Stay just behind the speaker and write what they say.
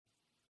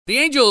The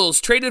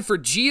Angels traded for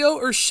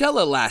Gio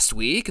Urshela last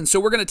week, and so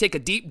we're going to take a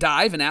deep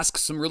dive and ask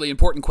some really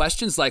important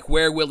questions like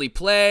where will he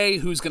play,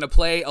 who's going to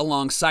play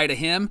alongside of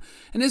him,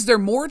 and is there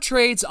more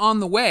trades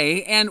on the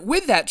way? And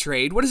with that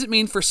trade, what does it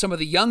mean for some of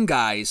the young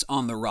guys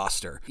on the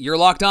roster? You're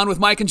Locked On with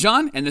Mike and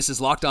John, and this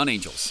is Locked On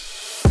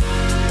Angels.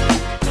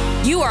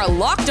 You are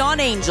Locked On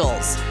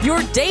Angels,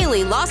 your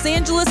daily Los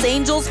Angeles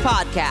Angels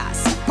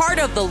podcast. Part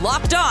of the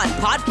Locked On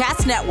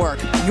Podcast Network,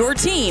 your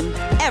team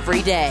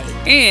every day.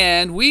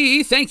 And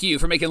we thank you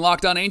for making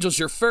Locked On Angels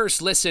your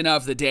first listen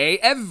of the day.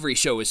 Every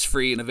show is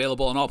free and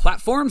available on all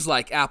platforms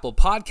like Apple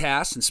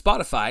Podcasts and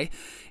Spotify.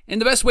 And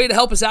the best way to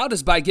help us out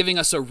is by giving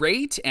us a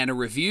rate and a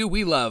review.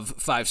 We love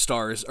 5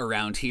 stars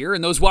around here.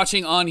 And those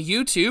watching on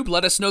YouTube,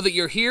 let us know that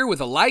you're here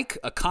with a like,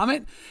 a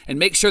comment, and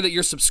make sure that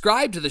you're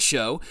subscribed to the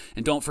show.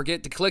 And don't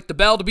forget to click the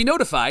bell to be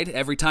notified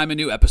every time a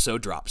new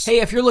episode drops. Hey,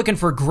 if you're looking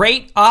for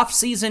great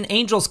off-season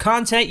Angels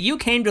content, you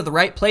came to the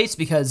right place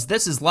because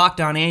this is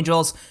Locked On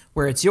Angels,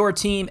 where it's your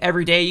team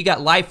every day. You got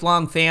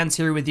lifelong fans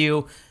here with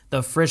you.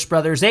 The Frisch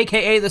Brothers,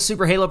 a.k.a. the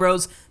Super Halo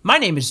Bros. My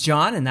name is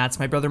John, and that's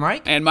my brother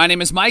Mike. And my name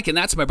is Mike, and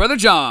that's my brother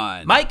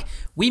John. Mike,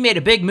 we made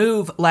a big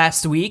move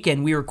last week,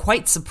 and we were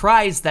quite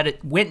surprised that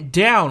it went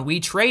down.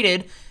 We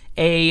traded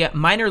a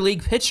minor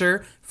league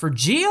pitcher for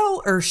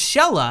Gio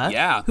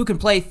Urshela, who can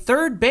play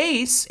third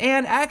base,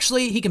 and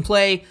actually he can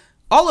play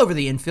all over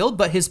the infield,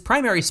 but his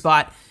primary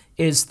spot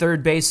is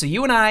third base. So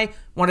you and I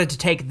wanted to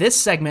take this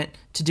segment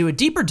to do a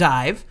deeper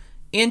dive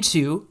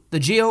into the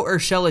Gio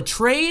Urshela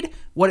trade,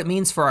 what it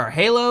means for our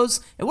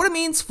Halos, and what it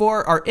means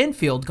for our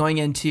infield going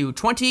into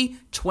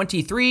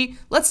 2023.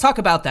 Let's talk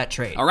about that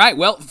trade. All right.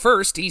 Well,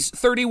 first, he's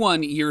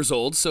 31 years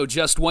old, so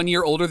just 1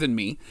 year older than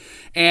me.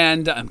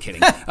 And I'm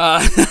kidding.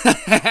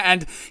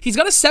 And he's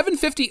got a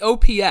 750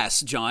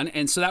 OPS, John,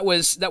 and so that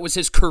was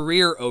his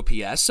career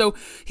OPS. So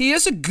he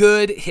is a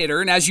good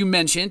hitter, and as you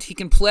mentioned, he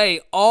can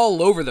play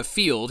all over the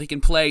field. He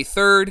can play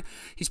third.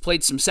 He's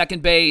played some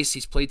second base.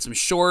 He's played some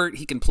short.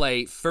 He can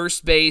play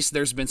first base.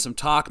 There's been some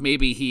talk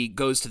maybe he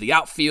goes to the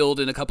outfield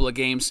in a couple of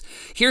games.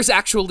 Here's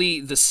actually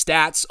the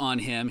stats on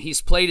him. He's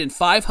played in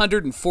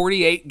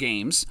 548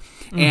 games,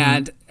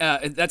 and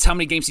that's how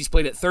many games he's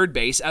played at third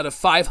base out of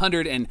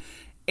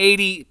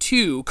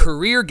 582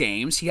 career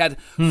games. He had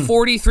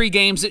 43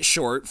 games at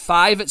short,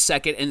 5 at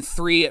second, and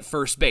 3 at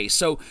first base.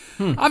 So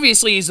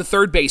obviously he's a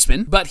third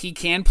baseman, but he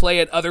can play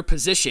at other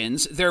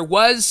positions. There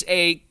was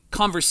a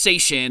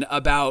conversation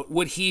about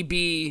would he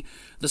be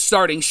the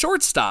starting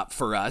shortstop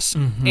for us,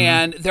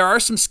 and there are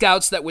some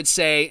scouts that would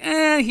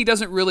say, he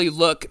doesn't really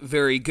look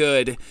very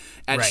good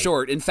at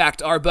short. In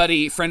fact, our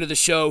buddy, friend of the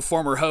show,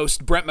 former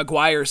host, Brent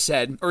McGuire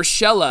said,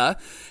 Urshela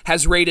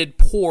has rated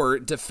poor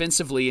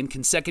defensively in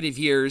consecutive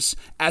years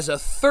as a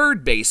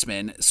third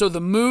baseman, so the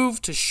move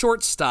to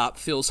shortstop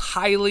feels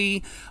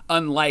highly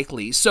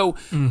unlikely. So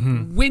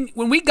when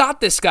we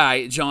got this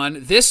guy, John,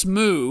 this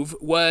move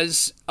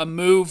was a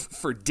move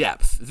for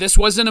depth. This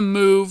wasn't a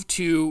move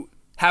to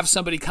have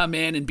somebody come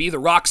in and be the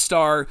rock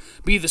star,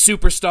 be the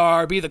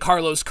superstar, be the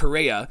Carlos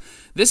Correa.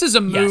 This is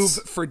a move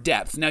for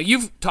depth. Now,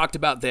 you've talked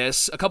about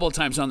this a couple of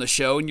times on the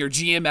show. In your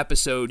GM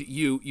episode,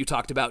 you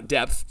talked about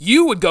depth.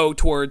 You would go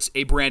towards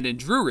a Brandon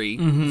Drury.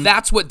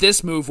 That's what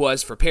this move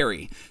was for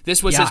Perry.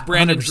 This was his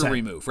Brandon 100%.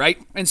 Drury move, right?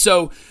 And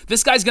so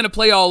this guy's going to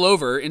play all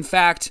over. In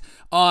fact,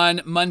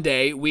 on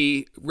Monday,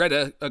 we read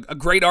a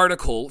great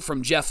article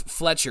from Jeff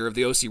Fletcher of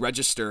the OC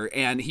Register,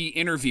 and he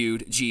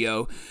interviewed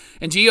Gio.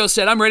 And Gio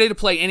said, I'm ready to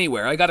play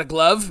anywhere. I got a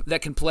glove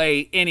that can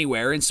play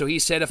anywhere. And so he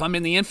said, if I'm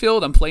in the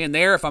infield, I'm playing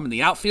there. If I'm in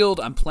the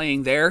outfield, I'm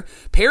playing there.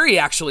 Perry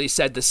actually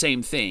said the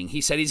same thing.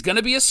 He said he's going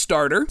to be a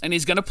starter, and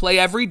he's going to play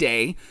every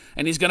day,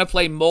 and he's going to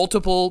play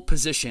multiple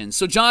positions.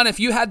 So, John, if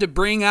you had to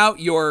bring out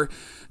your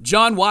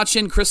John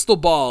Watson crystal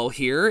ball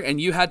here, and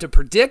you had to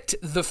predict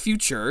the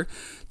future,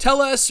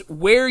 tell us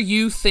where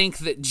you think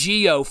that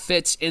Gio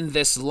fits in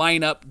this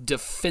lineup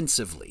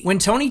defensively. When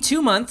Tony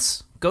 2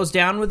 months goes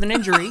down with an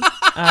injury,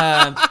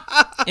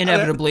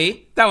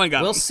 inevitably, that one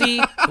got we'll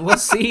see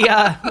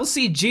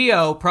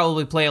Gio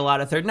probably play a lot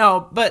of third.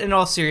 No, but in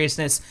all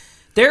seriousness,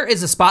 there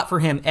is a spot for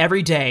him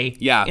every day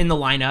in the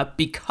lineup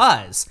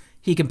because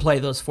he can play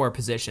those 4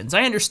 positions.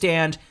 I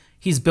understand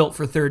he's built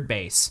for third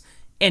base.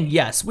 And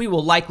yes, we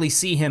will likely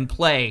see him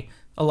play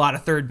a lot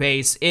of third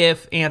base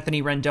if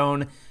Anthony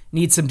Rendon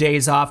needs some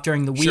days off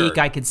during the week. Sure.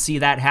 I could see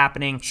that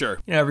happening. Sure.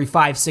 Every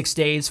 5-6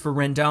 days for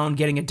Rendon,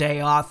 getting a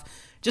day off.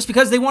 Just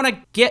because they want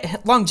to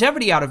get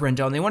longevity out of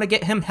Rendon. They want to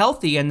get him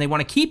healthy, and they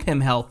want to keep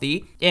him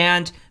healthy.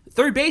 And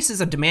third base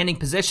is a demanding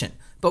position.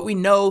 But we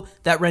know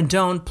that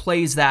Rendon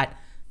plays that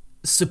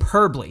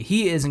superbly.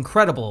 He is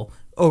incredible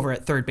over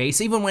at third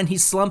base. Even when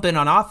he's slumping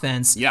on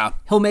offense,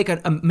 he'll make an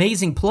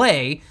amazing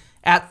play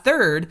at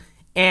third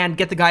and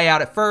get the guy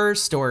out at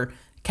first or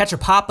catch a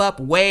pop-up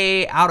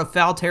way out of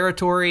foul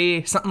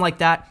territory, something like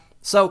that.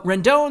 So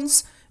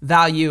Rendon's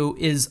value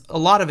is, a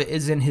lot of it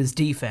is in his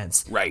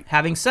defense. Right.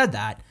 Having said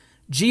that,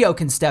 Gio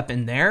can step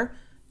in there.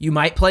 You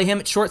might play him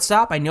at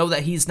shortstop. I know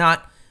that he's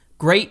not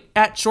great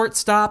at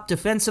shortstop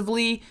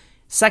defensively,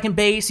 Second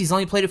base, he's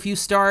only played a few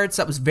starts.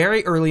 That was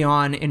very early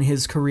on in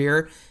his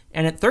career.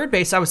 And at third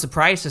base, I was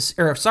surprised,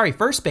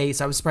 first base,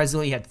 I was surprised he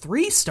only had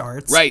 3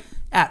 starts. Right.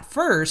 At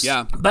first.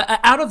 Yeah. But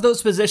out of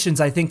those positions,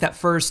 I think that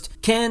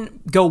first can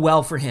go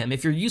well for him.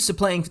 If you're used to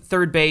playing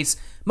third base,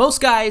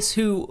 most guys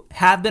who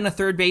have been a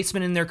third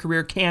baseman in their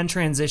career can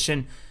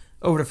transition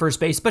over to first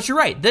base. But you're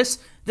right. This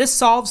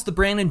solves the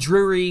Brandon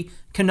Drury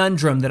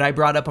conundrum that I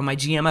brought up on my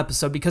GM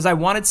episode, because I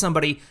wanted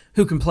somebody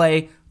who can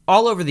play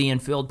all over the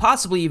infield,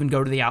 possibly even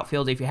go to the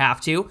outfield if you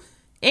have to.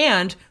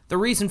 And the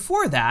reason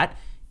for that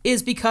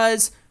is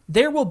because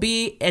there will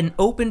be an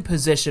open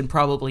position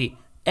probably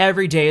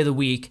every day of the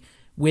week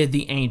with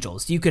the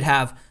Angels. You could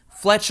have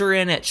Fletcher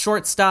in at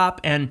shortstop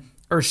and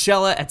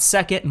Urshela at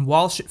second and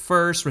Walsh at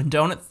first,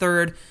 Rendon at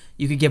third.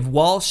 You could give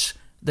Walsh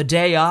the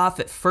day off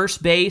at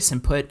first base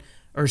and put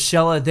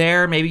Urshela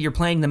there. Maybe you're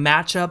playing the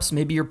matchups.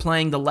 Maybe you're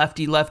playing the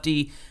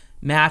lefty-lefty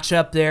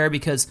matchup there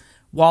because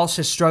Walsh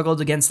has struggled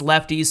against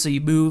lefties, so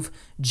you move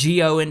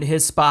Gio into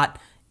his spot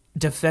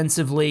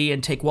defensively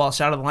and take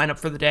Walsh out of the lineup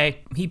for the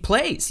day. He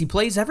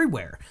plays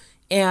everywhere.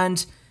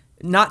 And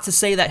not to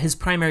say that his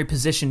primary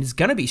position is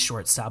going to be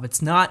shortstop.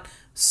 It's not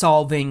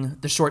solving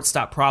the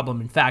shortstop problem.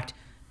 In fact,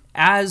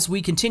 as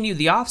we continue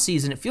the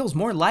offseason, it feels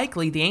more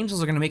likely the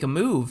Angels are going to make a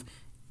move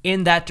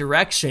in that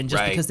direction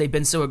just because they've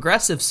been so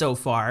aggressive so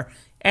far.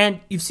 And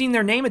you've seen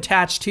their name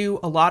attached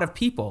to a lot of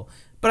people.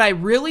 But I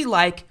really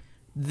like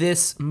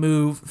this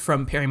move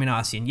from Perry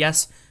Minasian.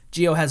 Yes,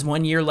 Gio has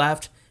 1 year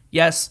left.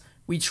 Yes,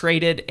 we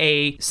traded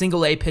a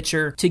single-A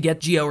pitcher to get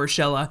Gio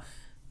Urshela.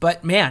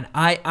 But man,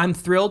 I'm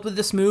thrilled with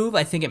this move.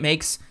 I think it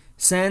makes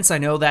sense. I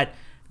know that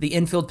the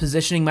infield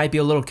positioning might be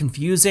a little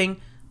confusing.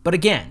 But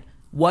again,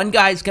 one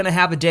guy's going to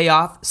have a day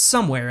off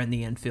somewhere in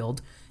the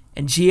infield,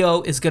 and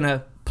Gio is going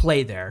to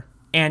play there.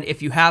 And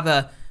if you have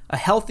a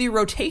healthy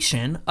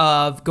rotation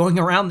of going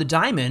around the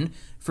diamond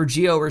for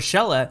Gio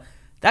Urshela,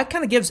 that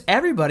kind of gives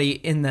everybody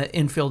in the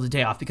infield a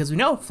day off, because we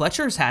know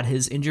Fletcher's had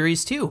his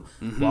injuries too.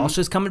 Mm-hmm. Walsh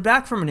is coming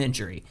back from an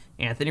injury.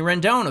 Anthony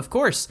Rendon, of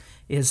course,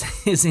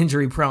 is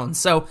injury prone.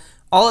 So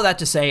all of that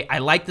to say, I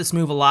like this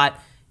move a lot.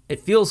 It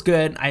feels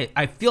good.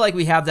 I feel like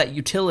we have that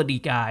utility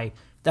guy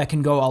that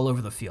can go all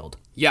over the field.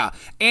 Yeah,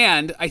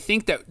 and I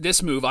think that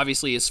this move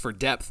obviously is for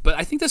depth, but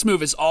I think this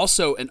move is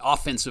also an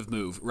offensive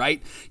move,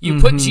 right? You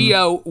put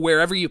Gio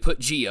wherever you put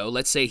Gio.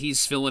 Let's say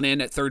he's filling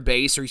in at third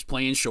base, or he's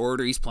playing short,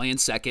 or he's playing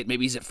second,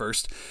 maybe he's at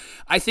first.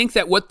 I think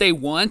that what they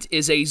want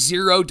is a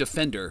zero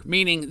defender,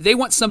 meaning they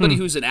want somebody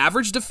who's an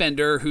average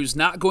defender, who's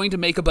not going to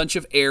make a bunch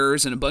of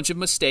errors and a bunch of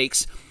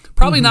mistakes,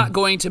 probably not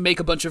going to make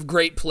a bunch of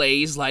great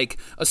plays like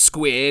a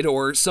Squid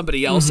or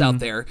somebody else out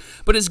there,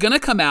 but is going to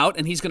come out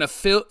and he's going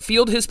to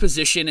field his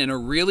position in a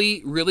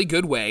really, really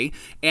good way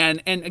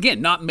and again,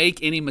 not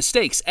make any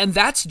mistakes. And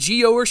that's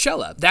Gio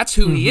Urshela. That's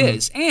who he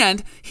is.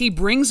 And he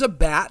brings a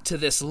bat to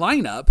this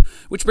lineup,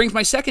 which brings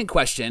my second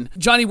question.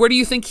 Johnny, where do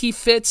you think he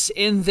fits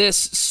in this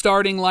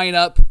starting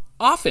lineup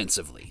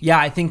offensively? Yeah,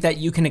 I think that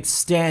you can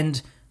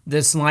extend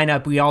this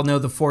lineup. We all know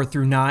the 4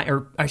 through 9,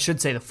 or I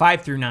should say the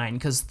 5 through 9,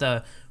 because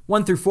the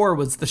 1 through 4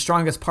 was the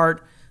strongest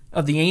part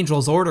of the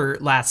Angels' order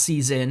last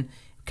season,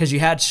 because you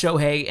had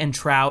Shohei and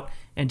Trout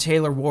and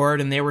Taylor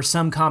Ward, and there were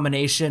some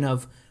combination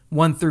of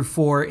 1 through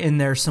 4 in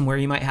there somewhere.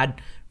 You might have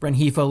had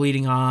Rengifo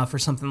leading off or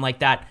something like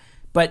that.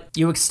 But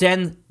you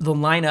extend the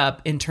lineup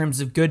in terms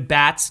of good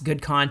bats,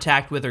 good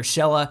contact with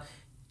Urshela,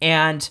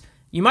 and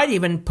you might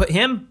even put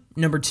him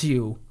number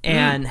 2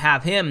 and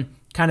have him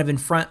kind of in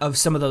front of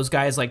some of those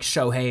guys like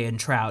Shohei and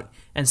Trout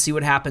and see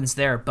what happens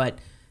there. But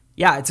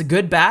yeah, it's a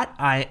good bat.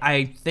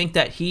 I think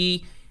that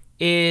he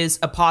is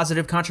a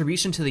positive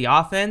contribution to the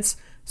offense.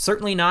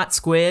 Certainly not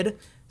Squid.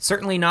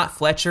 Certainly not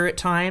Fletcher at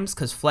times,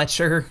 because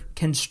Fletcher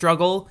can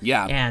struggle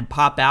and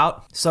pop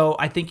out. So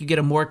I think you get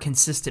a more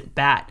consistent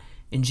bat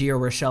in Gio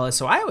Urshela.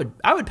 So I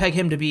would peg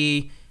him to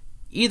be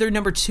either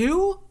number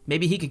 2.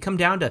 Maybe he could come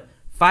down to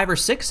 5 or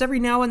 6 every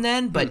now and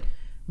then. But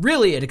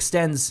really, it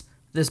extends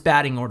this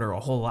batting order a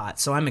whole lot.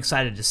 So I'm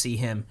excited to see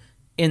him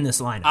in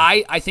this lineup.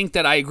 I think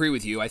that I agree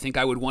with you. I think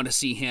I would want to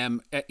see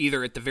him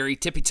either at the very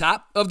tippy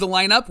top of the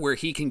lineup where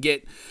he can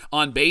get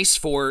on base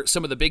for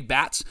some of the big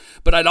bats,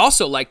 but I'd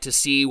also like to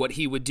see what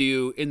he would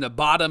do in the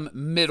bottom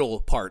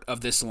middle part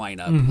of this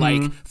lineup.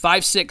 Like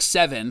 5, 6,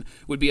 7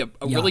 would be a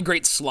really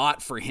great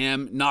slot for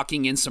him,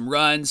 knocking in some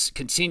runs,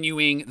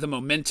 continuing the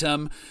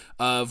momentum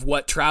of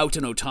what Trout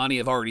and Ohtani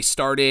have already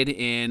started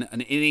in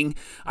an inning.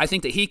 I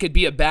think that he could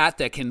be a bat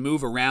that can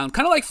move around,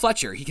 kind of like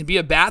Fletcher. He can be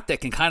a bat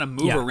that can kind of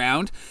move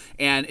around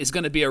and is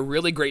going to be a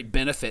really great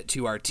benefit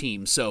to our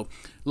team. So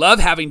love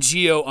having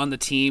Gio on the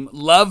team,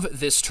 love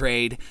this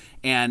trade,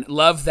 and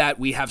love that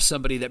we have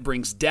somebody that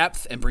brings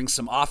depth and brings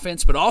some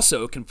offense, but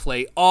also can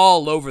play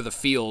all over the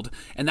field.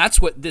 And that's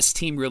what this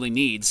team really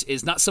needs,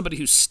 is not somebody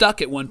who's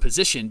stuck at one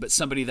position, but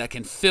somebody that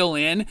can fill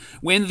in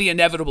when the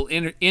inevitable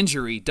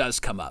injury does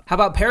come up. How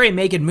about Perry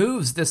making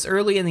moves this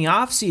early in the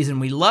offseason?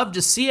 We love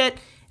to see it,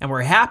 and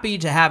we're happy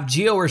to have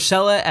Gio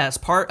Urshela as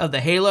part of the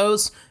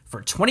Halos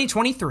for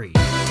 2023.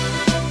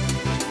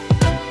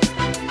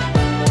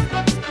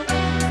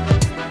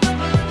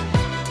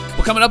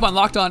 Well, coming up on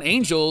Locked On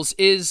Angels,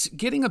 is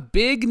getting a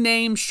big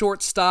name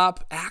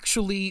shortstop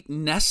actually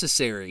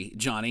necessary,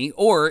 Johnny?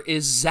 Or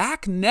is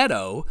Zach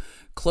Neto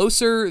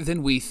closer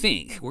than we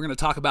think? We're going to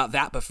talk about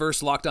that, but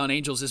first, Locked On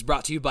Angels is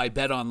brought to you by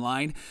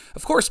BetOnline.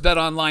 Of course,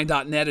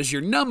 BetOnline.net is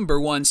your number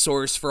one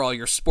source for all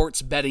your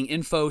sports betting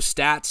info,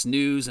 stats,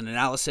 news, and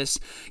analysis.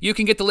 You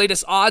can get the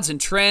latest odds and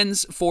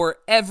trends for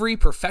every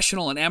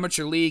professional and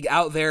amateur league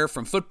out there,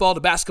 from football to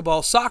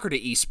basketball, soccer to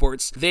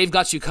esports. They've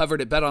got you covered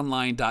at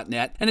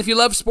BetOnline.net. And if you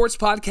love sports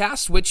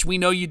podcasts, which we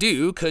know you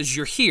do because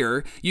you're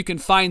here, you can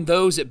find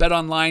those at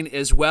BetOnline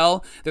as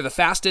well. They're the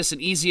fastest and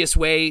easiest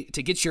way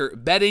to get your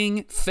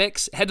betting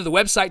fix. Head to the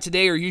website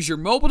today or use your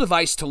mobile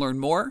device to learn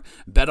more.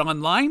 Bet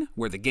Online,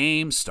 where the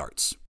game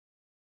starts.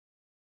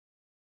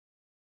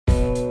 We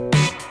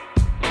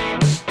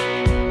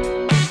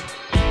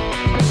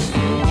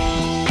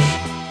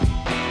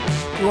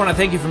want to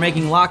thank you for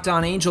making Locked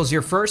On Angels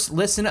your first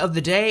listen of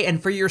the day.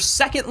 And for your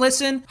second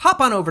listen, hop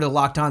on over to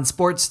Locked On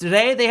Sports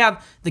Today. They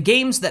have the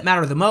games that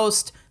matter the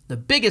most, the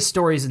biggest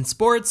stories in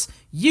sports.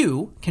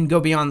 You can go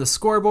beyond the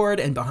scoreboard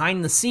and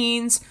behind the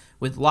scenes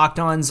with Locked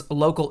On's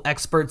local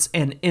experts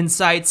and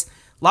insights.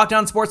 Locked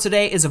On Sports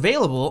Today is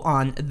available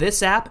on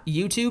this app,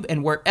 YouTube,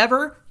 and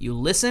wherever you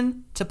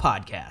listen to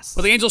podcasts.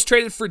 Well, the Angels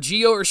traded for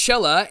Gio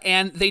Urshela,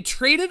 and they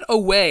traded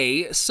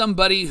away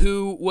somebody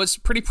who was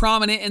pretty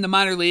prominent in the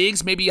minor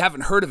leagues. Maybe you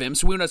haven't heard of him,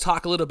 so we want to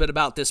talk a little bit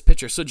about this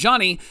pitcher. So,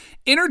 Johnny,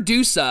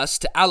 introduce us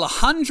to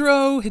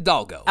Alejandro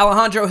Hidalgo.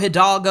 Alejandro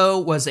Hidalgo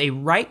was a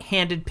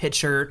right-handed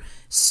pitcher,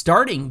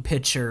 starting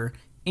pitcher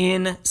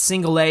in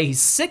Single A.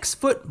 He's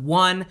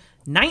 6'1",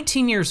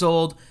 19 years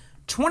old,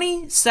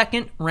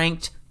 22nd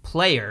ranked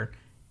player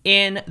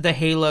in the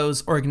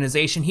Halos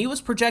organization. He was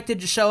projected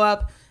to show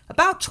up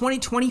about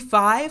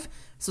 2025,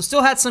 so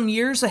still had some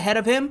years ahead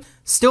of him.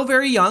 Still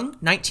very young,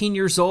 19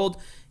 years old.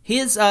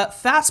 His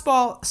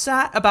fastball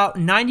sat about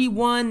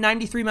 91,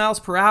 93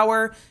 miles per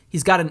hour.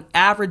 He's got an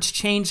average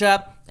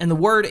changeup, and the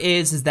word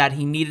is that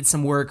he needed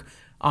some work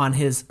on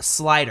his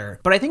slider.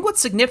 But I think what's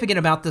significant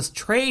about this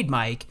trade,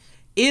 Mike,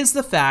 is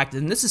the fact,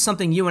 and this is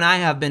something you and I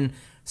have been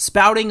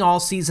spouting all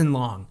season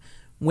long,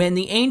 when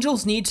the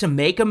Angels need to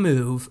make a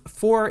move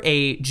for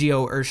a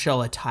Gio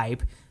Urshela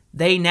type,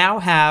 they now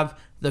have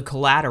the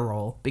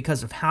collateral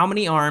because of how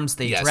many arms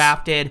they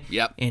drafted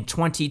in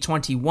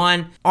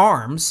 2021.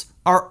 Arms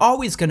are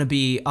always going to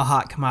be a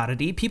hot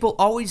commodity. People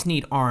always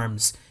need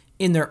arms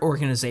in their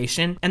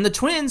organization. And the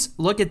Twins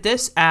look at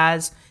this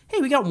as, hey,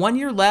 we got 1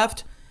 year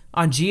left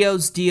on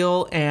Gio's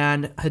deal,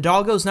 and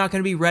Hidalgo's not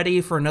going to be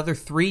ready for another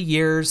 3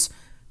 years.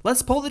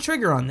 Let's pull the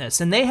trigger on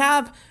this. And they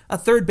have a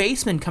third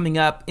baseman coming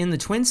up in the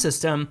Twin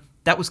system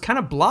that was kind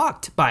of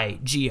blocked by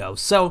Gio.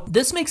 So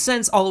this makes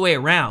sense all the way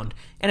around.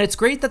 And it's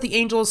great that the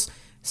Angels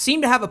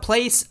seem to have a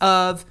place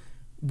of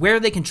where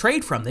they can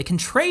trade from. They can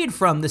trade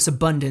from this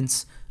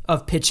abundance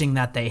of pitching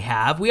that they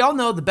have. We all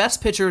know the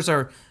best pitchers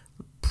are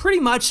pretty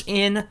much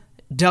in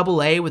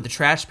Double-A with the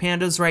Trash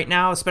Pandas right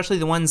now, especially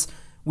the ones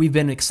we've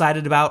been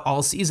excited about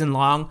all season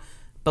long.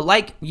 But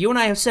like you and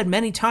I have said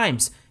many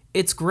times,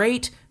 it's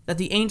great that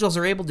the Angels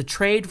are able to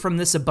trade from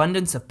this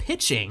abundance of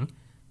pitching,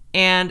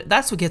 and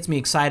that's what gets me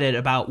excited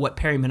about what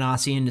Perry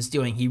Minasian is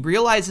doing. He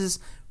realizes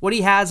what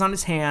he has on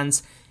his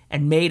hands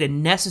and made a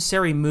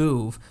necessary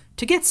move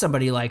to get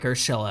somebody like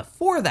Urshela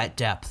for that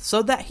depth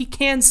so that he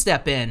can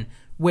step in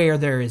where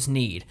there is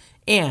need.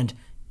 And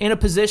in a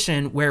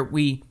position where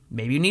we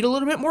maybe need a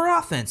little bit more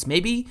offense,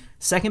 maybe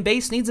second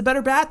base needs a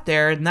better bat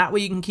there, and that way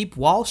you can keep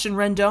Walsh and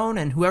Rendon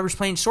and whoever's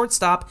playing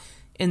shortstop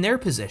in their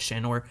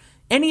position or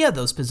any of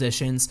those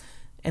positions.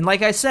 And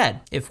like I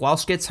said, if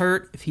Walsh gets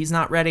hurt, if he's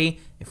not ready,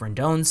 if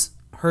Rendon's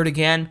hurt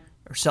again,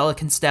 Urshela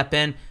can step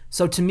in.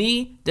 So to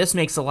me, this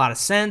makes a lot of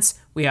sense.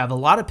 We have a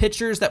lot of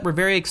pitchers that we're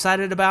very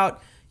excited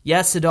about.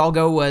 Yes,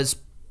 Hidalgo was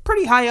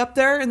pretty high up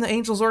there in the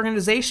Angels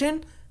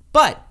organization,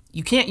 but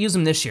you can't use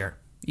him this year.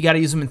 You got to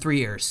use him in 3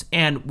 years.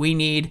 And we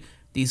need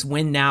these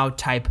win now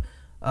type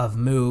of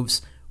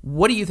moves.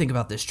 What do you think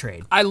about this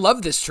trade? I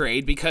love this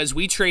trade because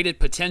we traded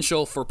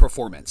potential for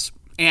performance.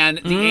 And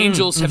the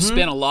Angels have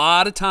spent a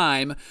lot of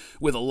time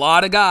with a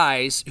lot of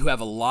guys who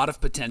have a lot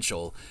of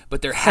potential,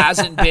 but there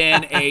hasn't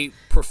been a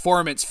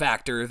performance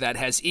factor that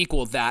has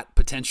equaled that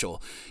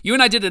potential. You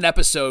and I did an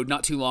episode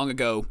not too long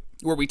ago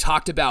where we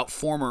talked about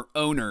former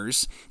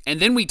owners, and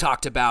then we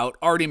talked about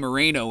Artie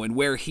Moreno and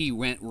where he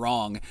went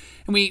wrong.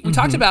 And we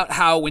talked about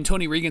how when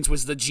Tony Reagans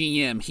was the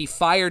GM, he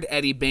fired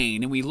Eddie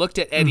Bain, and we looked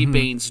at Eddie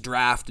Bain's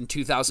draft in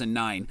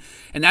 2009,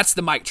 and that's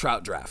the Mike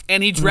Trout draft.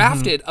 And he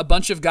drafted a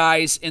bunch of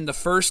guys in the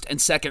first and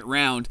second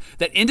round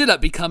that ended up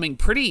becoming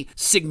pretty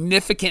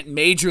significant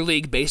Major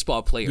League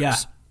Baseball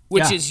players.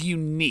 Which is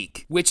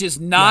unique, which is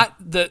not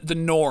the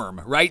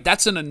norm, right?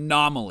 That's an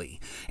anomaly.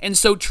 And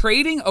so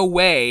trading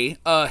away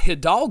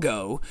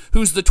Hidalgo,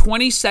 who's the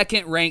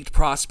 22nd ranked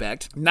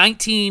prospect,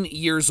 19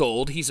 years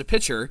old, he's a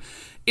pitcher,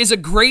 is a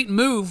great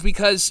move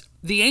because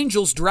the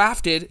Angels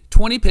drafted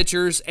 20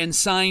 pitchers and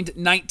signed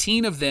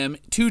 19 of them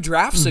 2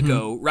 drafts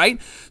ago,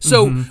 right?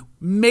 So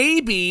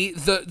maybe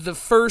the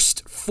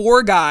first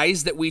 4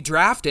 guys that we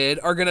drafted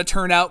are going to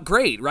turn out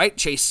great, right?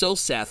 Chase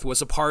Silseth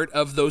was a part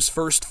of those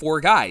first 4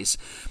 guys.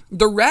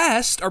 The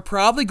rest are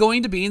probably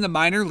going to be in the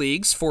minor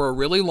leagues for a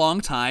really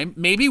long time.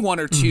 Maybe 1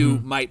 or 2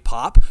 might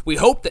pop. We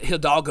hope that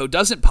Hidalgo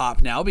doesn't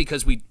pop now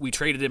because we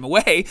traded him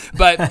away.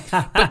 But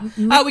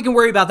we can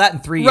worry about that in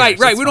 3 years.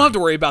 Right. We don't have to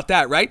worry about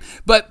that, right?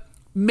 But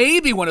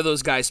maybe one of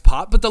those guys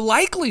pop, but the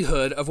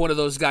likelihood of one of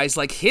those guys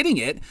like hitting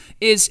it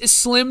is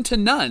slim to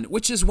none,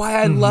 which is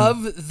why I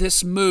love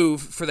this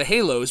move for the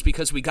Halos,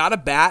 because we got a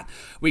bat,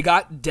 we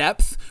got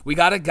depth, we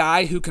got a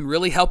guy who can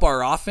really help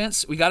our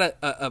offense, we got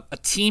a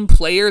team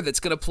player that's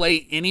going to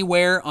play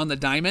anywhere on the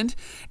diamond,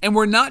 and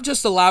we're not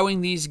just allowing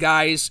these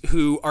guys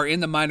who are in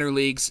the minor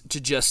leagues to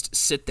just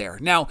sit there.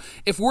 Now,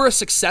 if we're a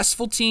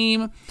successful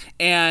team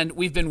and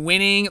we've been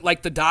winning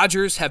like the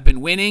Dodgers have been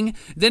winning,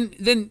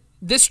 then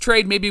this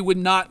trade maybe would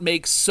not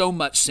make so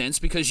much sense,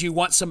 because you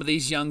want some of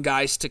these young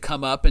guys to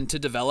come up and to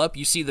develop.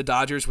 You see the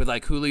Dodgers with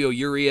like Julio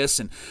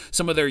Urias and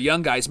some of their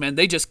young guys, man,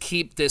 they just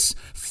keep this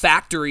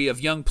factory of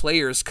young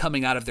players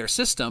coming out of their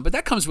system. But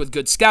that comes with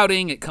good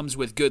scouting, it comes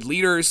with good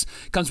leaders,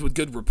 it comes with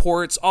good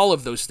reports, all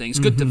of those things,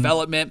 good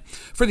development.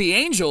 For the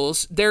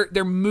Angels,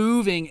 they're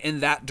moving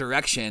in that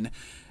direction.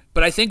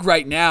 But I think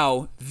right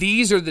now,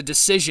 these are the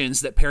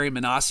decisions that Perry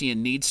Minasian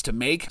needs to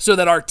make so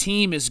that our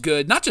team is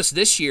good, not just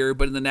this year,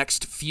 but in the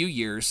next few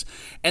years,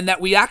 and that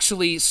we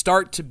actually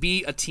start to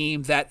be a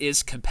team that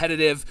is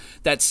competitive,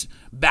 that's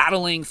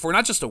battling for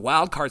not just a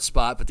wild card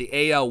spot, but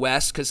the AL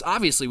West, because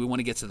obviously we want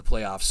to get to the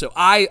playoffs. So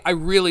I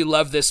really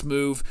love this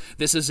move.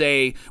 This is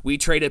we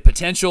traded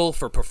potential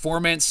for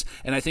performance,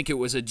 and I think it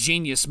was a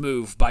genius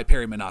move by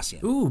Perry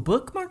Minasian. Ooh,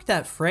 bookmark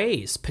that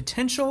phrase,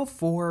 potential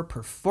for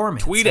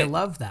performance. Tweet it. I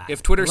love that.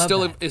 If Twitter's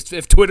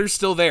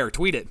still there,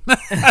 tweet it.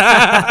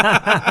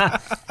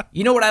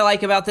 You know what I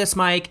like about this,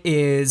 Mike,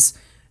 is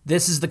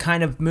this is the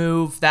kind of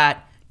move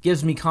that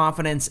gives me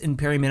confidence in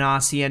Perry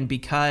Minasian,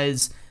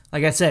 because,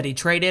 like I said, he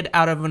traded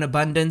out of an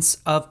abundance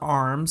of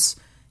arms,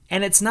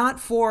 and it's not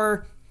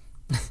for,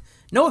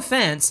 no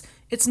offense,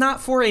 it's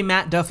not for a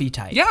Matt Duffy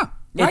type. Yeah,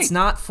 right. It's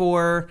not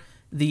for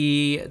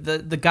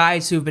the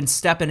guys who've been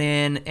stepping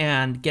in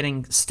and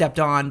getting stepped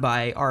on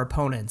by our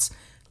opponents,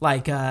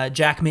 like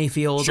Jack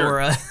Mayfield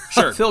or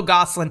Phil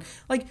Gosselin.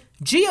 Like,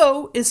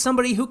 Gio is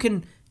somebody who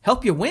can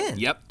help you win.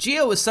 Yep.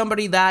 Gio is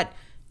somebody that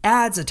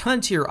adds a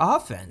ton to your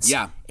offense.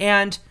 Yeah.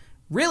 And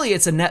really,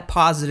 it's a net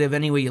positive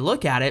any way you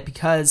look at it,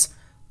 because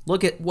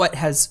look at what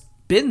has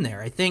been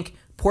there. I think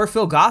poor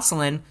Phil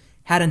Gosselin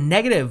had a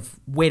negative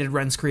weighted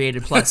runs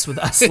created plus with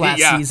us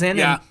last season.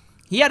 Yeah. And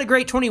he had a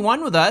great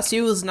 21 with us.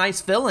 He was a nice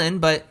fill-in,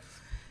 but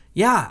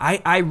yeah,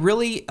 I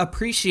really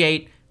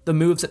appreciate the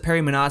moves that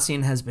Perry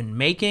Minasian has been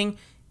making,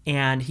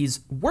 and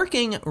he's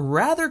working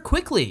rather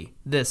quickly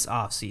this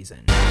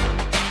offseason.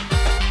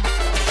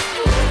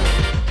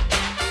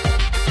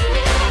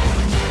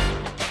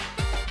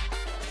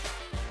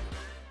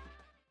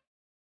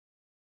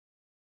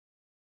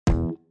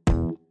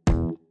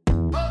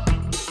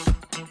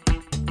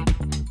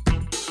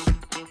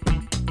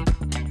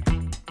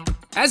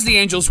 As the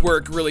Angels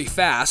work really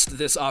fast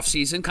this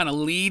offseason, kind of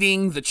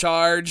leading the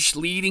charge,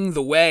 leading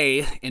the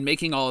way in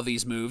making all of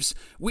these moves,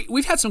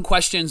 we've had some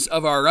questions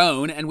of our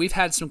own, and we've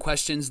had some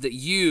questions that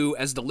you,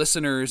 as the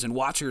listeners and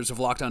watchers of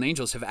Locked On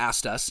Angels, have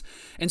asked us.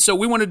 And so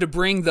we wanted to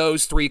bring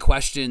those 3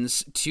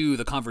 questions to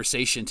the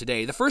conversation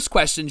today. The first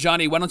question,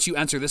 Johnny, why don't you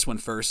answer this one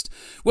first?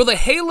 Will the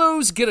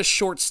Halos get a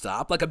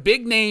shortstop, like a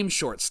big-name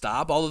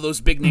shortstop? All of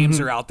those big names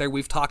are out there.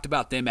 We've talked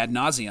about them ad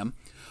nauseum.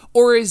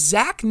 Or is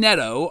Zach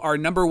Neto, our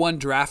number 1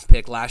 draft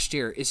pick last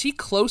year, is he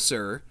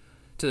closer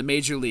to the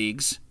major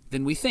leagues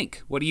than we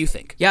think? What do you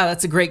think? Yeah,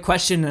 that's a great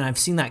question, and I've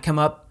seen that come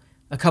up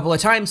a couple of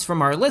times from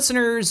our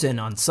listeners and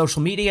on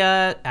social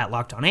media, at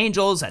Locked On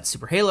Angels, at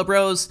Super Halo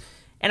Bros.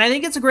 And I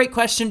think it's a great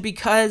question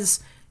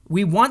because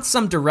we want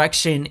some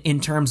direction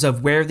in terms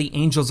of where the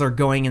Angels are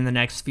going in the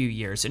next few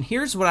years. And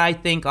here's what I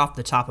think off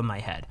the top of my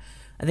head.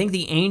 I think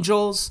the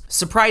Angels,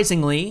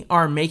 surprisingly,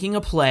 are making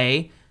a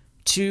play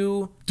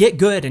to get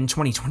good in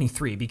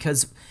 2023,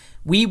 because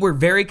we were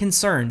very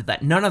concerned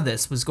that none of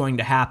this was going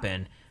to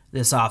happen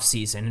this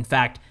offseason. In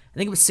fact, I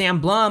think it was Sam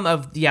Blum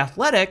of The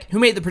Athletic who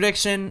made the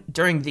prediction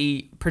during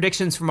the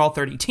predictions from all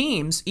 30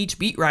 teams. Each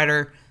beat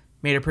writer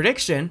made a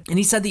prediction, and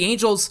he said the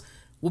Angels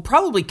will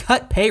probably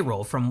cut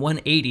payroll from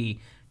 180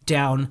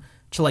 down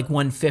to like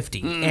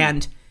 150.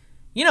 And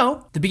you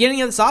know, the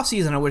beginning of this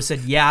offseason, I would have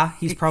said, yeah,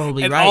 he's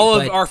probably and right.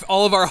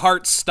 All of our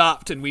hearts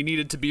stopped, and we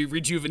needed to be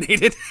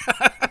rejuvenated.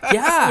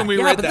 Yeah,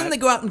 but then they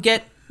go out and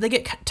get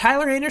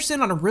Tyler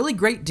Anderson on a really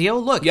great deal.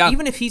 Look,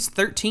 even if he's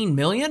 $13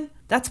 million,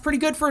 that's pretty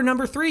good for a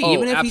number 3.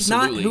 Even if he's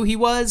not who he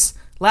was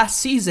last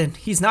season,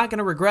 he's not going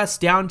to regress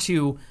down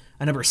to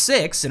a number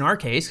 6 in our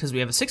case, because we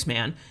have a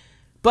 6-man.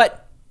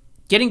 But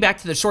getting back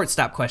to the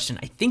shortstop question,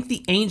 I think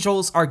the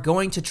Angels are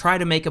going to try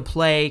to make a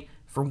play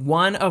for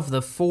one of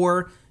the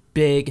 4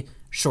 big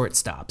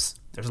shortstops.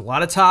 There's a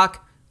lot of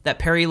talk that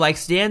Perry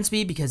likes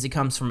Dansby because he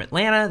comes from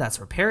Atlanta. That's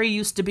where Perry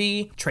used to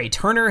be. Trey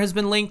Turner has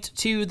been linked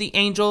to the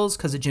Angels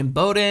because of Jim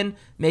Bowden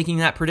making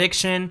that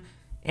prediction.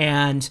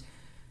 And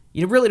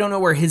you really don't know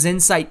where his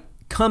insight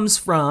comes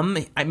from.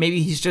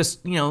 Maybe he's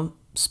just,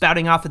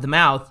 spouting off at the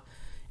mouth.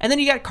 And then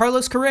you got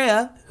Carlos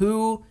Correa,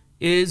 who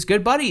is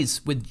good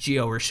buddies with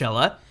Gio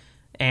Urshela.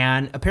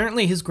 And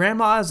apparently his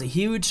grandma is a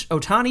huge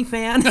Ohtani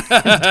fan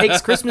and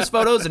takes Christmas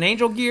photos in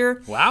Angel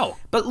gear. Wow.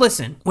 But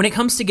listen, when it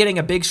comes to getting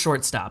a big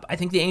shortstop, I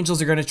think the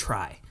Angels are going to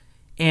try.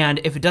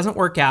 And if it doesn't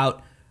work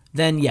out,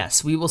 then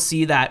yes, we will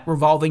see that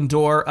revolving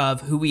door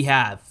of who we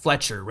have.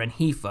 Fletcher,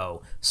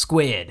 Rengifo,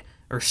 Squid,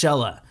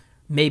 Urshela,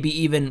 maybe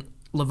even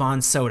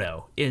Livan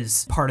Soto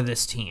is part of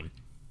this team.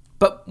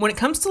 But when it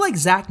comes to like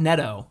Zach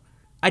Neto,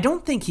 I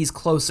don't think he's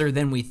closer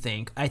than we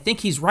think. I think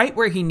he's right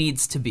where he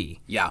needs to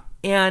be. Yeah.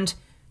 And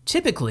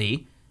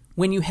typically,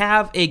 when you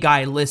have a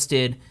guy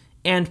listed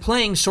and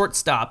playing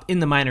shortstop in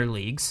the minor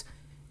leagues,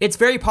 it's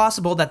very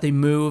possible that they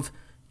move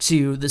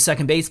to the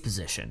second base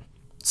position.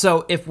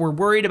 So if we're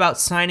worried about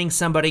signing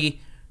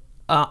somebody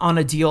on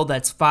a deal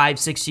that's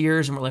 5-6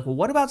 years, and we're like, well,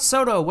 what about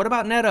Soto? What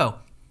about Neto?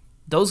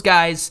 Those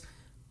guys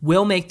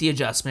will make the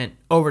adjustment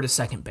over to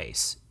second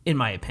base, in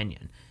my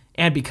opinion.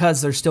 And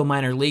because they're still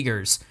minor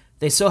leaguers,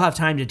 they still have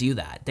time to do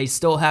that. They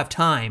still have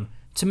time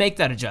to make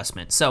that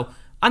adjustment. So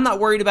I'm not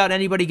worried about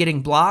anybody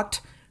getting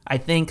blocked. I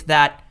think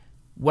that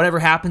whatever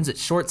happens at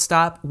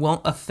shortstop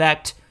won't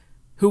affect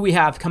who we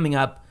have coming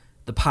up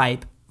the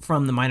pipe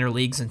from the minor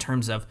leagues in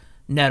terms of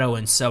Neto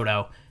and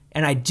Soto.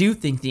 And I do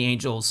think the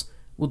Angels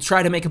will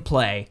try to make a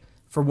play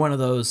for one of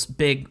those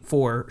big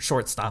four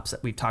shortstops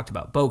that we've talked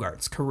about.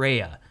 Bogarts,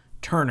 Correa,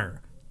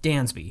 Turner,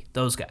 Dansby,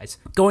 those guys.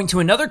 Going to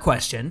another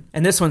question,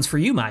 and this one's for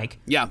you, Mike.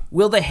 Yeah.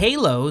 Will the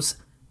Halos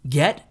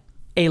get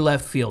a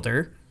left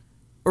fielder,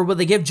 or will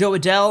they give Joe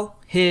Adell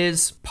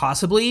his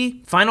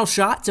possibly final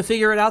shot to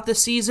figure it out this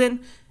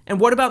season? And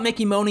what about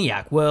Mickey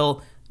Moniak?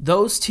 Will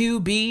those two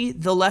be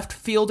the left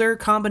fielder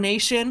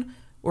combination,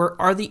 or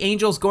are the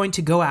Angels going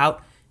to go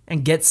out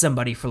and get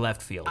somebody for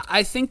left field?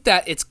 I think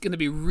that it's going to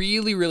be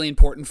really, really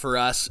important for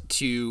us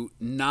to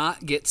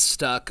not get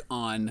stuck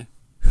on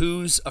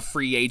who's a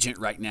free agent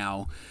right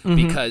now,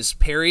 because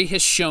Perry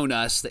has shown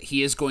us that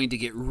he is going to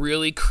get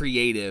really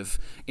creative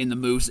in the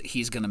moves that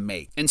he's going to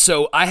make. And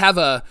so I have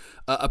a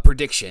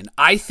prediction.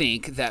 I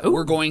think that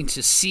we're going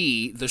to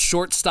see the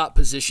shortstop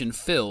position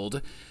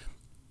filled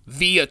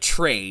via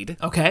trade.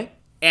 Okay.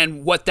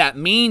 And what that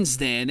means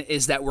then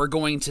is that we're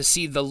going to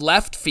see the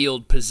left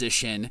field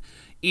position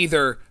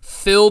either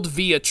filled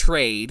via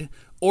trade,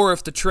 or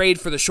if the trade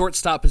for the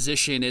shortstop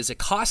position is a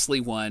costly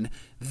one,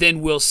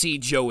 then we'll see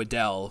Joe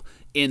Adell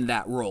in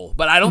that role.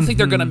 But I don't think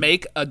they're going to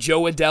make a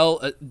Joe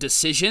Adell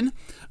decision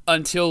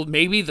until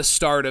maybe the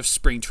start of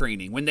spring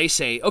training, when they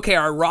say, okay,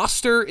 our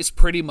roster is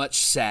pretty much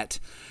set.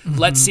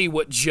 Let's see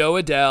what Joe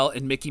Adell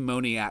and Mickey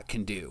Moniak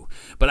can do.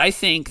 But I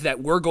think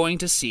that we're going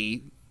to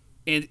see,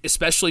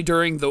 especially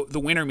during the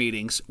winter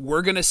meetings,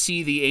 we're going to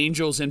see the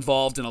Angels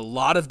involved in a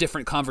lot of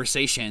different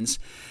conversations.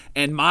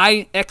 And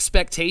my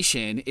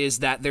expectation is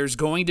that there's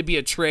going to be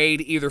a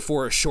trade either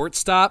for a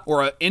shortstop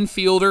or an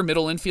infielder,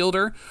 middle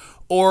infielder,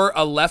 or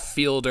a left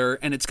fielder,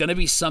 and it's going to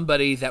be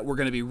somebody that we're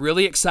going to be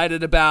really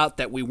excited about,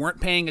 that we weren't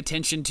paying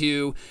attention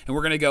to, and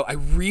we're going to go, I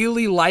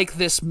really like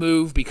this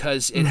move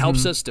because it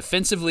helps us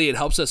defensively, it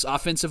helps us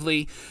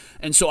offensively.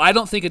 And so I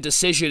don't think a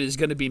decision is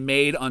going to be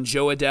made on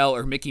Joe Adell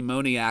or Mickey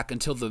Moniak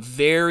until the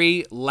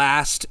very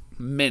last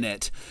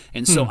minute.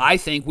 And so I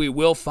think we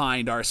will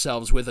find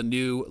ourselves with a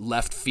new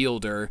left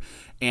fielder.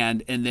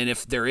 And then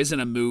if there isn't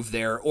a move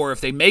there, or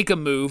if they make a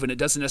move and it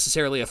doesn't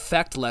necessarily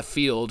affect left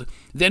field,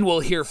 then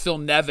we'll hear Phil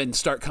Nevin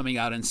start coming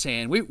out and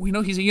saying, we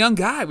know he's a young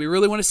guy. We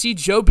really want to see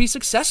Joe be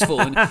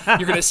successful. And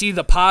you're going to see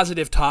the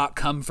positive talk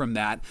come from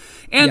that.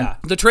 And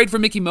the trade for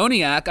Mickey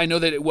Moniak, I know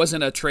that it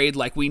wasn't a trade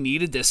like we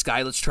needed this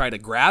guy, let's try to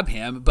grab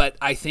him. But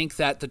I think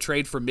that the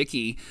trade for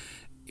Mickey,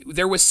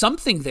 there was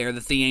something there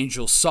that the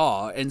Angels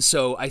saw. And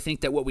so I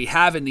think that what we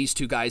have in these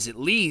two guys at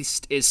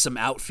least is some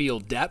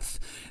outfield depth.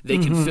 They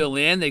can fill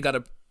in. They got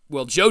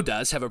Joe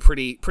does have a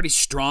pretty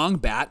strong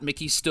bat.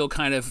 Mickey's still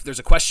there's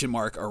a question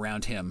mark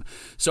around him.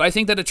 So I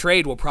think that a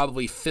trade will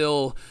probably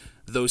fill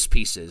those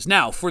pieces.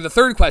 Now, for the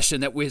third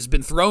question that has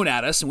been thrown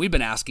at us and we've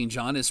been asking,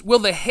 John, is will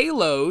the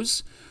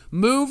Halos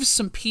move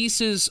some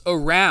pieces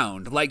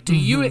around? Like, do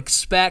you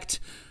expect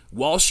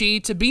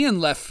Walshy to be in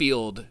left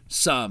field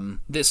some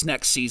this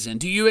next season?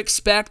 Do you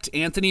expect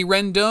Anthony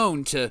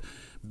Rendon to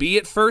be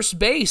at first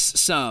base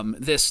some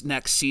this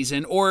next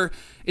season? Or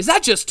is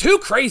that just too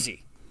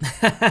crazy?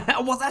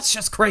 Well, that's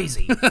just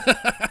crazy.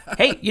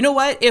 Hey, you know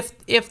what?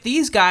 If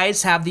these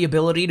guys have the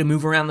ability to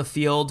move around the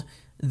field,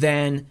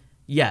 then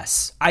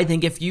yes. I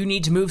think if you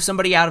need to move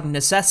somebody out of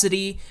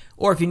necessity,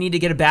 or if you need to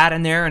get a bat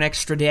in there an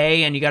extra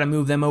day and you got to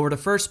move them over to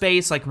first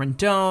base like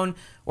Rendon,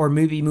 or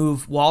maybe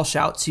move Walsh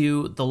out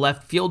to the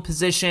left field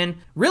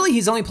position. Really,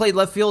 he's only played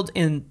left field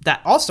in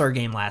that All-Star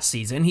game last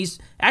season. He's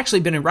actually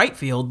been in right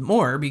field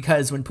more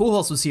because when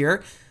Pujols was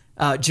here,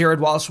 Jared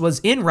Walsh was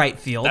in right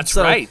field. That's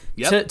right.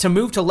 Yep. To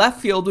move to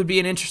left field would be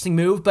an interesting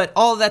move. But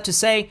all of that to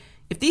say,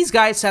 if these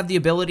guys have the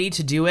ability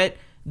to do it,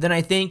 then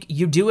I think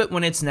you do it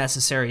when it's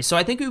necessary. So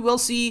I think we will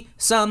see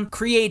some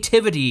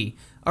creativity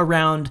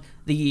around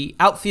the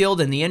outfield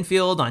and the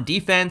infield on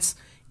defense.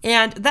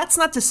 And that's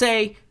not to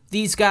say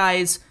these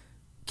guys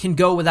can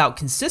go without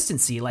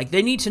consistency. Like,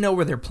 they need to know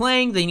where they're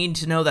playing. They need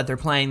to know that they're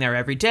playing there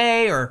every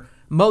day or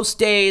most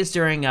days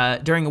during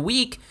a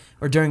week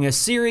or during a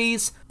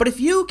series. But if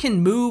you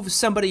can move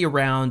somebody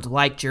around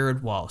like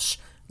Jared Walsh,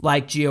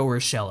 like Gio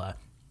Urshela,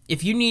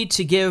 if you need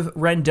to give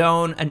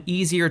Rendon an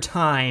easier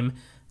time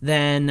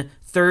than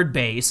third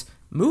base,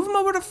 move him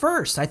over to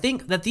first. I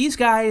think that these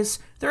guys,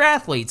 they're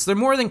athletes. They're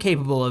more than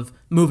capable of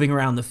moving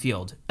around the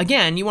field.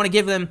 Again, you want to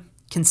give them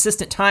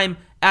consistent time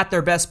at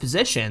their best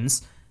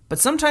positions, but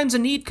sometimes a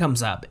need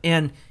comes up.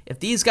 And if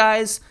these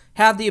guys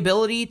have the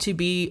ability to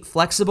be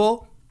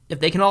flexible, if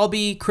they can all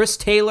be Chris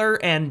Taylor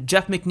and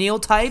Jeff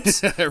McNeil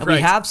types, Right.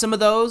 We have some of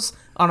those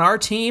on our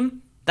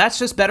team, that's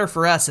just better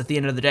for us at the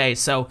end of the day.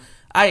 So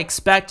I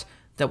expect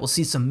that we'll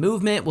see some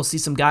movement. We'll see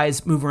some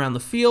guys move around the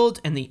field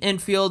and the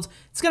infield.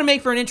 It's going to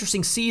make for an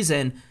interesting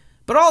season.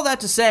 But all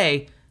that to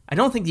say, I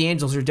don't think the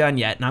Angels are done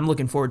yet, and I'm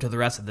looking forward to the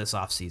rest of this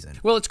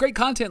offseason. Well, it's great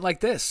content like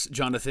this,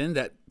 Jonathan,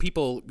 that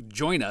people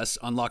join us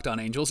on Locked On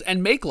Angels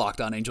and make Locked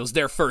On Angels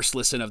their first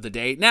listen of the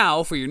day.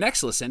 Now, for your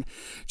next listen,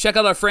 check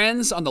out our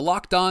friends on the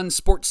Locked On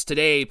Sports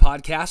Today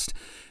podcast.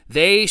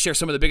 They share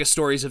some of the biggest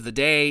stories of the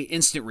day,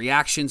 instant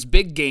reactions,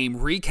 big game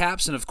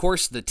recaps, and of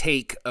course, the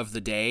take of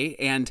the day.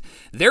 And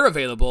they're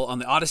available on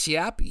the Odyssey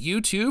app,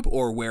 YouTube,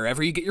 or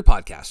wherever you get your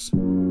podcasts.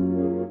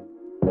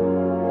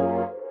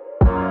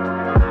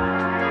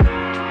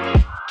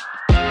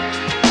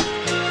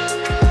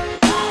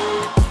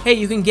 Hey,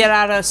 you can get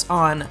at us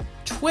on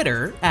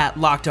Twitter at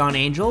Locked On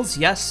Angels.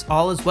 Yes,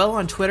 all is well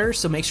on Twitter,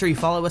 so make sure you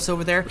follow us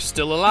over there. We're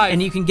still alive.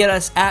 And you can get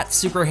us at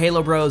Super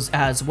Halo Bros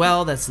as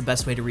well. That's the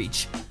best way to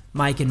reach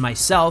Mike and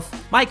myself.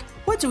 Mike,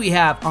 what do we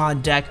have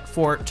on deck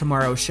for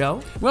tomorrow's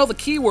show? Well, the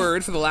key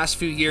word for the last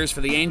few years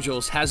for the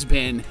Angels has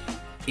been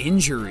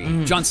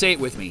injury. John, say it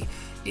with me.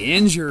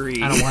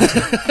 Injury. I don't want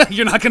to.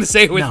 You're not going to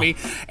say it with No. me.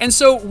 And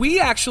so we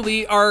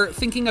actually are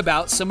thinking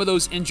about some of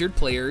those injured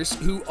players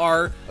who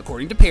are,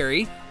 according to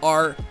Perry,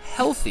 are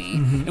healthy.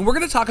 And we're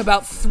going to talk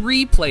about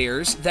 3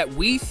 players that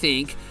we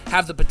think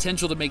have the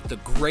potential to make the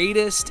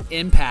greatest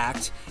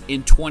impact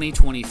in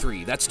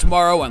 2023. That's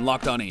tomorrow on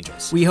Locked On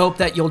Angels. We hope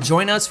that you'll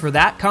join us for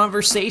that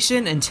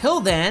conversation. Until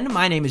then,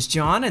 my name is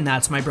John, and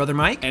that's my brother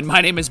Mike. And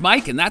my name is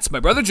Mike, and that's my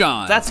brother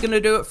John. That's going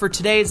to do it for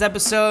today's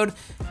episode,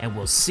 and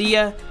we'll see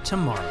you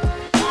tomorrow.